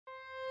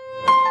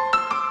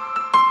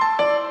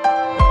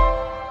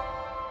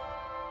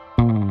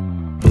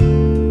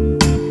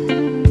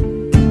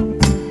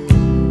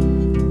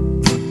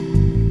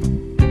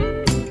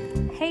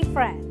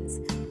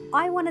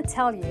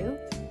tell you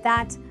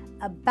that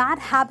a bad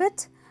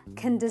habit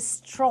can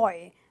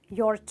destroy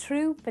your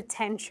true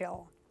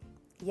potential.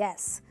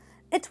 Yes,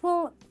 it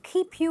will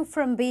keep you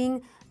from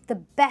being the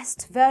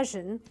best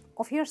version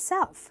of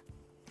yourself.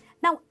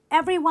 Now,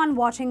 everyone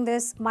watching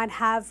this might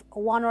have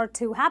one or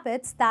two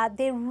habits that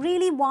they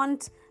really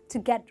want to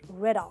get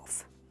rid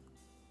of.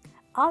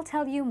 I'll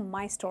tell you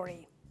my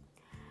story.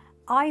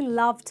 I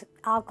loved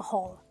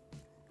alcohol.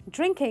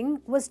 Drinking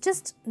was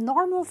just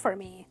normal for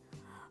me.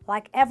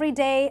 Like every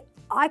day,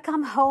 I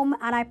come home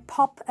and I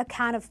pop a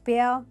can of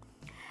beer,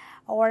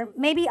 or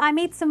maybe I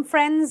meet some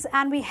friends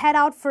and we head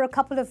out for a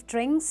couple of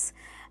drinks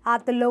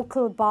at the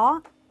local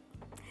bar.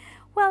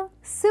 Well,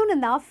 soon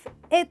enough,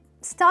 it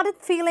started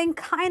feeling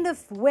kind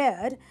of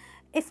weird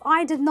if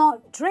I did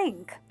not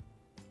drink.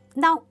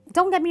 Now,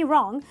 don't get me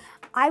wrong,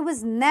 I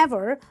was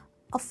never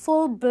a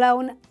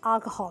full-blown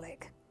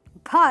alcoholic,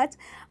 but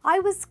I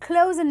was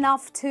close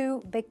enough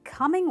to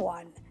becoming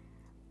one,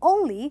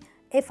 only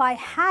if I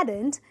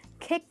hadn't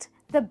kicked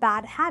the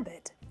bad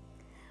habit.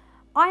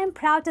 I am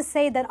proud to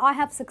say that I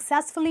have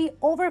successfully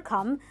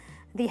overcome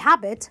the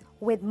habit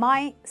with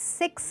my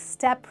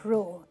 6-step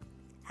rule,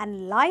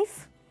 and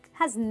life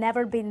has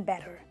never been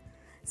better.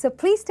 So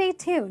please stay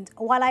tuned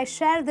while I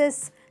share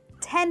this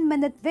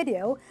 10-minute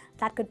video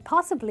that could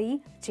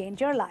possibly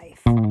change your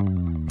life.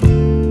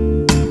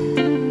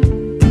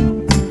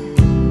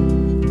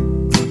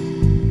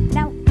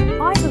 Now,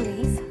 I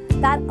believe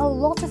that a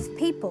lot of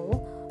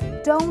people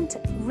don't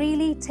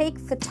really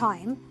take the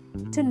time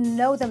to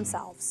know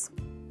themselves,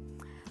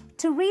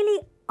 to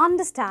really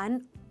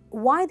understand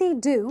why they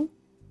do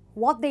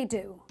what they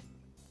do.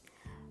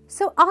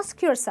 So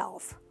ask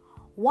yourself,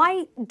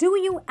 why do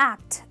you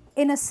act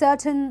in a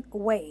certain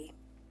way?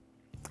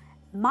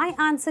 My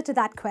answer to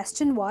that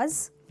question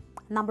was,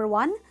 number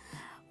 1,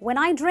 when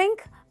I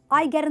drink,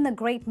 I get in a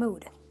great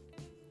mood.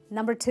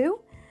 Number 2,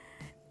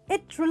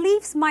 it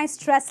relieves my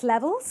stress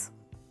levels,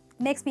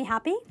 makes me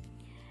happy.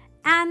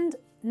 And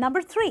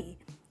number 3,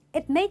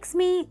 it makes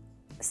me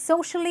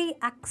socially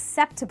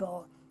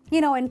acceptable.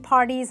 You know, in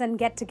parties and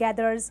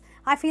get-togethers,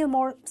 I feel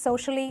more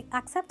socially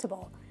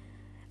acceptable.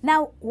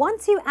 Now,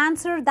 once you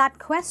answer that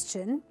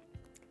question,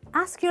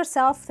 ask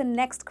yourself the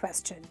next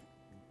question.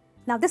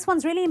 Now, this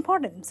one's really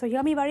important, so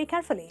hear me very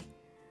carefully.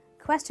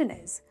 Question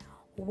is,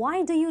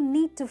 why do you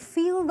need to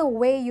feel the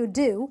way you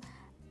do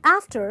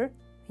after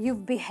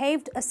you've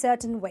behaved a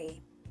certain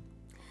way?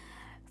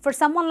 For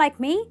someone like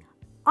me,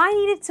 I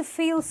needed to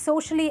feel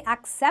socially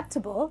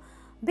acceptable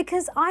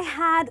because I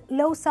had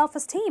low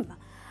self-esteem.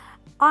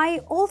 I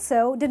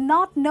also did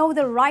not know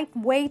the right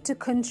way to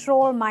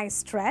control my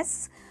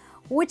stress,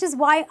 which is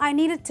why I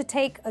needed to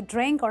take a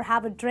drink or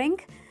have a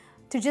drink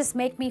to just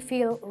make me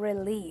feel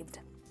relieved.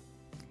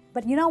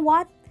 But you know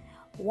what?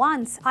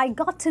 Once I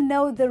got to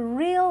know the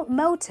real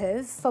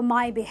motive for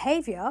my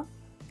behavior,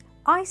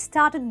 I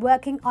started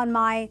working on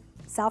my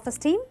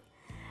self-esteem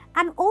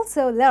and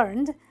also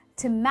learned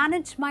to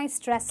manage my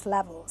stress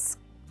levels.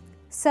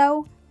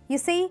 So, you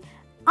see,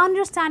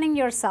 understanding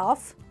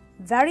yourself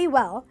very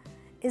well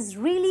is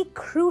really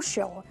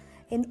crucial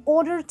in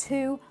order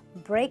to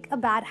break a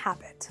bad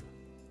habit.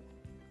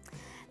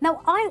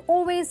 Now, I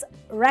always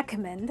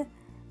recommend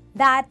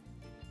that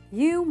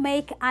you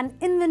make an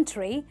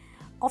inventory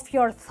of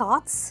your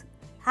thoughts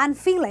and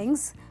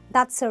feelings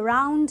that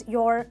surround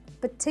your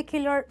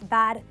particular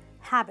bad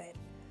habit.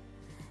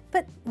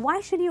 But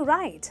why should you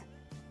write?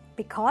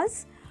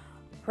 Because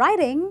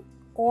writing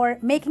or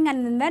making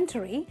an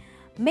inventory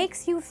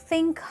makes you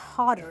think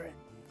harder.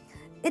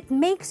 It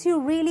makes you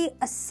really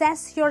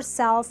assess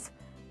yourself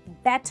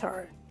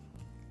better.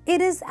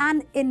 It is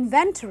an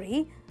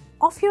inventory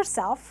of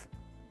yourself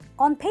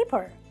on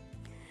paper.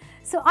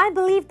 So I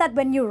believe that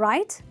when you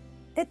write,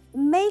 it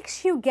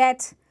makes you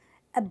get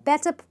a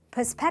better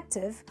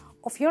perspective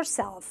of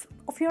yourself,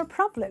 of your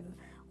problem,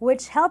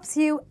 which helps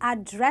you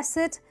address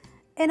it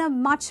in a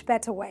much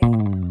better way.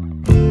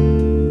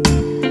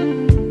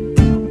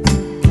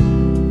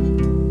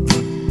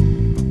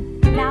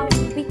 Now,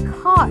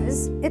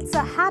 because it's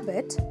a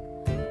habit,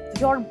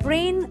 your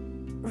brain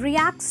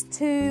reacts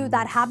to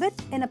that habit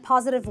in a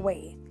positive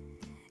way.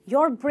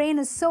 Your brain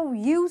is so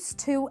used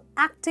to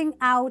acting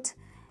out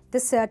the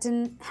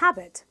certain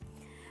habit.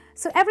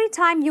 So every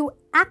time you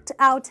act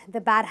out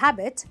the bad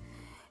habit,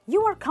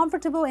 you are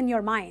comfortable in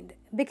your mind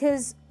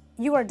because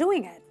you are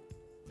doing it.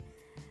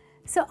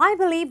 So I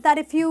believe that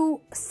if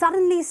you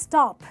suddenly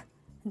stop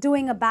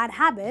doing a bad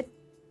habit,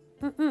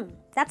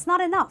 that's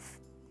not enough.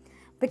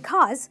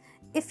 Because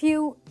if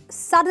you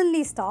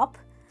suddenly stop,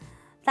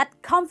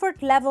 that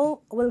comfort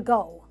level will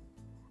go.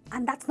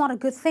 And that's not a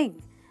good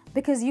thing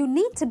because you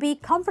need to be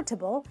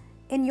comfortable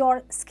in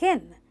your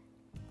skin.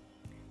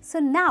 So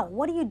now,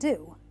 what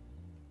do?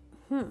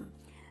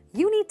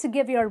 You need to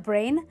give your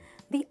brain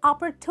the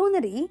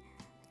opportunity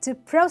to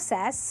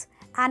process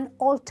an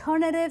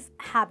alternative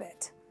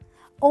habit.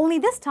 Only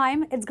this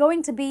time, it's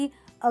going to be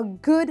a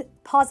good,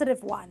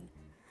 positive one.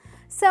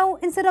 So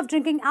instead of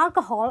drinking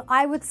alcohol,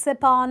 I would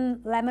sip on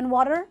lemon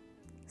water.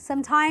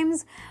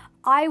 Sometimes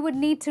I would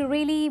need to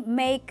really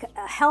make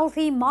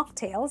healthy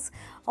mocktails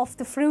of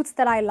the fruits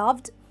that I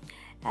loved.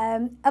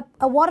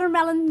 A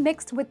watermelon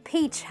mixed with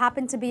peach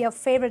happened to be a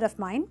favorite of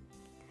mine.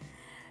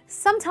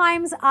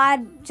 Sometimes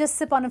I'd just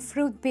sip on a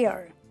fruit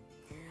beer.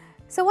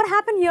 So what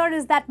happened here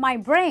is that my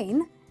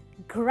brain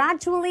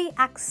gradually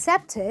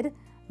accepted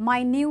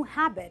my new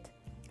habit,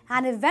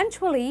 and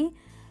eventually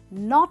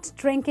not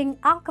drinking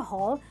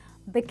alcohol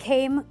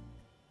became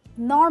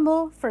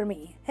normal for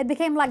me. It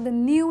became like the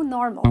new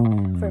normal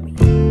for me.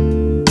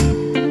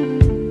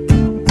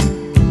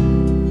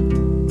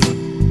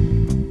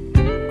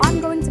 I'm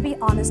going to be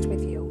honest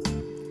with you.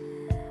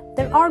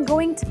 There are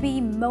going to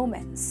be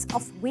moments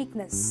of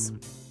weakness.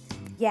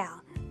 Yeah,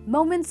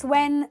 moments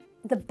when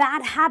the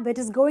bad habit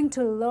is going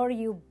to lure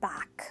you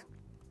back.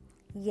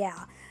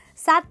 Yeah,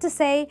 sad to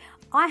say,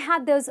 I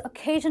had those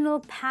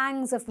occasional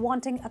pangs of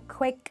wanting a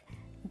quick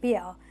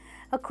beer,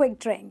 a quick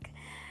drink.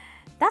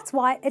 That's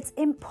why it's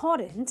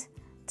important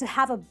to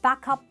have a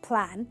backup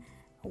plan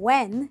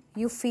when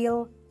you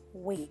feel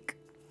weak.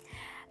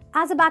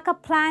 As a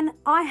backup plan,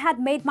 I had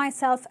made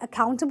myself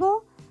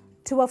accountable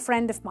to a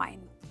friend of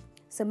mine.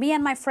 So me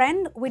and my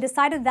friend, we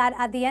decided that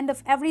at the end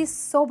of every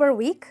sober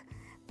week,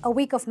 a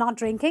week of not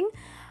drinking,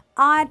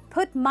 I'd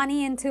put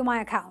money into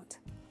my account.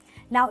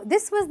 Now,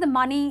 this was the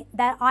money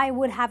that I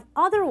would have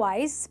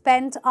otherwise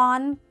spent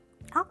on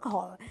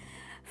alcohol.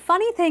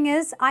 Funny thing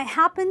is, I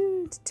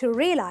happened to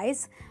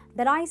realize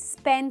that I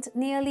spent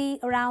nearly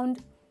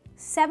around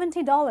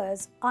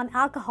 $70 on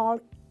alcohol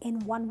in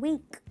 1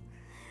 week.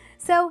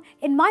 So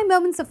in my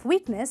moments of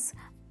weakness,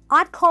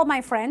 I'd call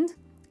my friend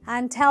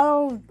and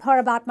tell her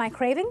about my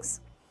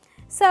cravings.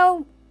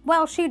 So,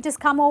 well, she'd just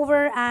come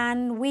over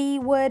and we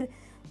would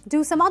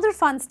do some other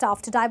fun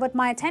stuff to divert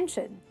my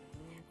attention.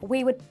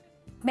 We would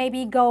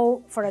maybe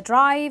go for a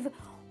drive,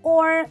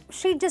 or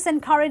she'd just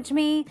encourage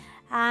me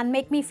and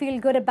make me feel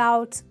good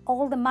about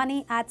all the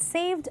money I'd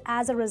saved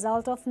as a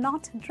result of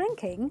not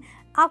drinking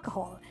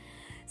alcohol.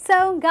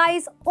 So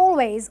guys,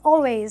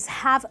 always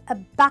have a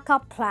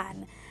backup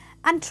plan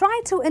and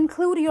try to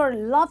include your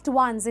loved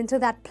ones into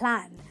that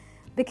plan,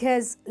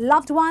 because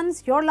loved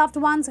ones, your loved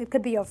ones, it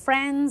could be your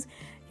friends,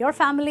 your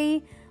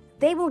family,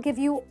 they will give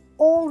you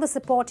all the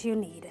support you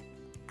need,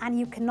 and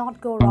you cannot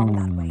go wrong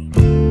that way.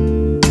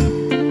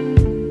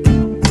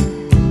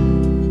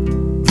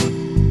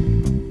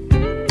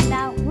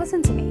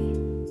 Listen to me.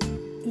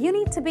 You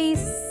need to be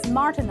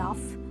smart enough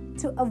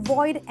to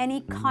avoid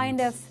any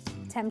kind of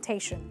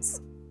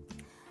temptations.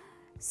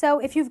 So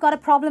if you've got a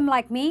problem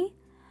like me,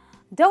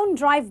 don't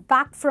drive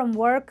back from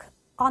work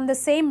on the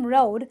same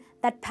road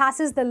that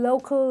passes the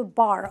local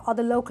bar or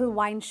the local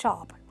wine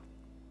shop.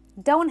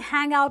 Don't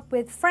hang out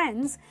with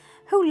friends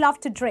who love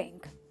to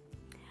drink.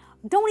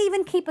 Don't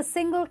even keep a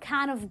single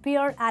can of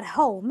beer at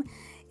home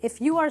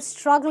if you are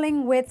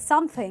struggling with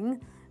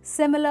something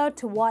similar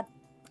to what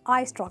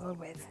I struggle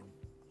with.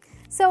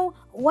 So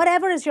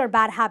whatever is your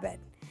bad habit,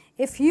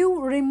 if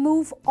you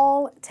remove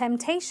all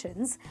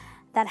temptations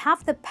that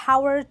have the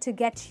power to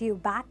get you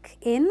back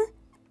in,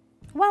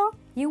 well,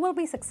 you will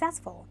be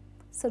successful.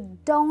 So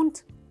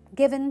don't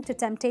give in to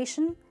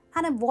temptation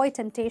and avoid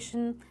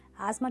temptation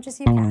as much as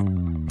you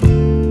can.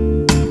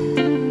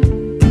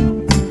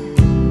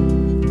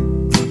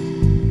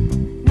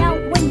 Now,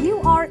 when you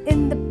are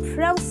in the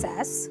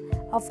process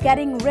of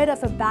getting rid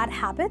of a bad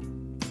habit,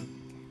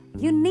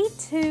 you need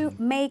to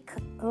make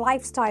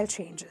lifestyle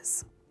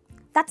changes.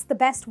 That's the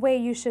best way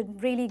you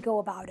should really go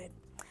about it.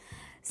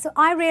 So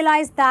I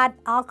realized that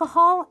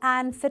alcohol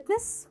and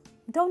fitness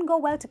don't go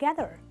well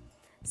together.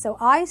 So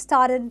I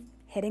started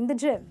hitting the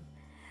gym.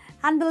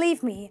 And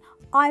believe me,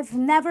 I've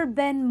never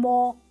been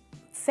more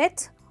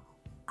fit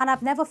and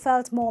I've never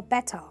felt more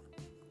better.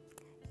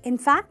 In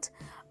fact,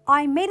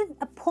 I made it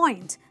a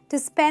point to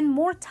spend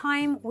more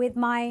time with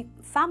my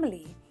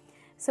family.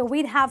 So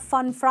we'd have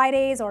fun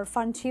Fridays or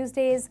fun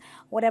Tuesdays,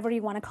 whatever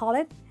you want to call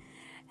it.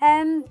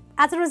 And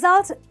as a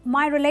result,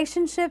 my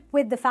relationship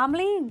with the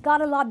family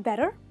got a lot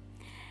better.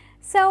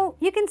 So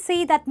you can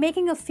see that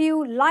making a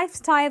few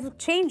lifestyle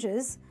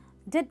changes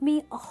did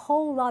me a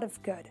whole lot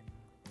of good.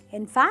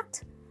 In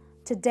fact,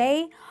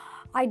 today,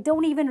 I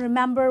don't even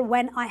remember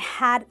when I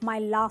had my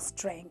last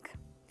drink.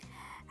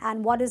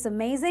 And what is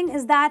amazing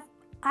is that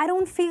I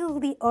don't feel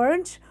the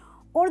urge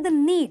or the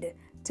need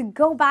to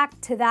go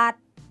back to that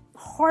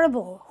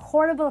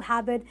horrible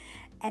habit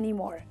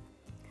anymore.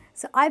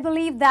 So I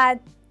believe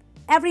that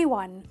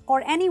everyone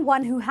or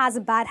anyone who has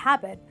a bad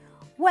habit,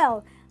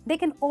 well, they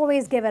can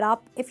always give it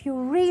up if you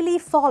really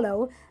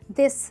follow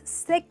this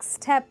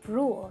 6-step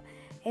rule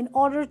in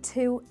order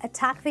to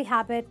attack the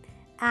habit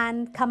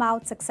and come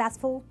out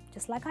successful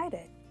just like I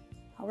did.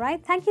 All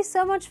right, thank you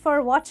so much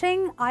for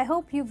watching. I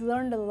hope you've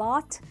learned a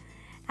lot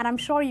and I'm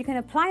sure you can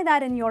apply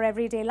that in your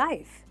everyday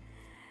life.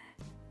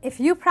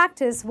 If you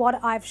practice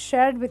what I've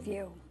shared with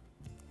you,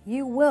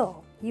 you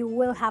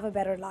will have a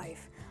better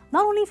life,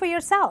 not only for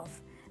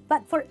yourself,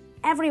 but for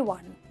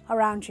everyone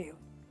around you.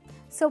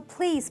 So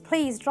please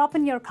drop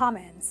in your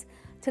comments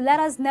to let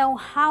us know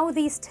how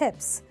these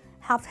tips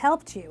have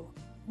helped you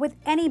with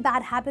any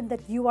bad habit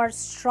that you are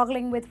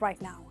struggling with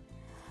right now.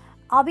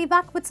 I'll be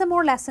back with some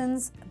more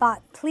lessons,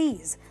 but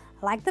please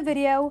like the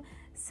video,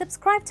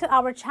 subscribe to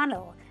our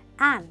channel,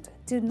 and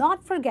do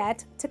not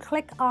forget to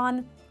click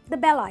on the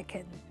bell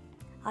icon.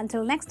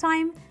 Until next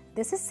time,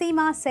 this is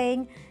Ceema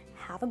saying,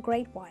 have a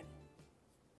great one.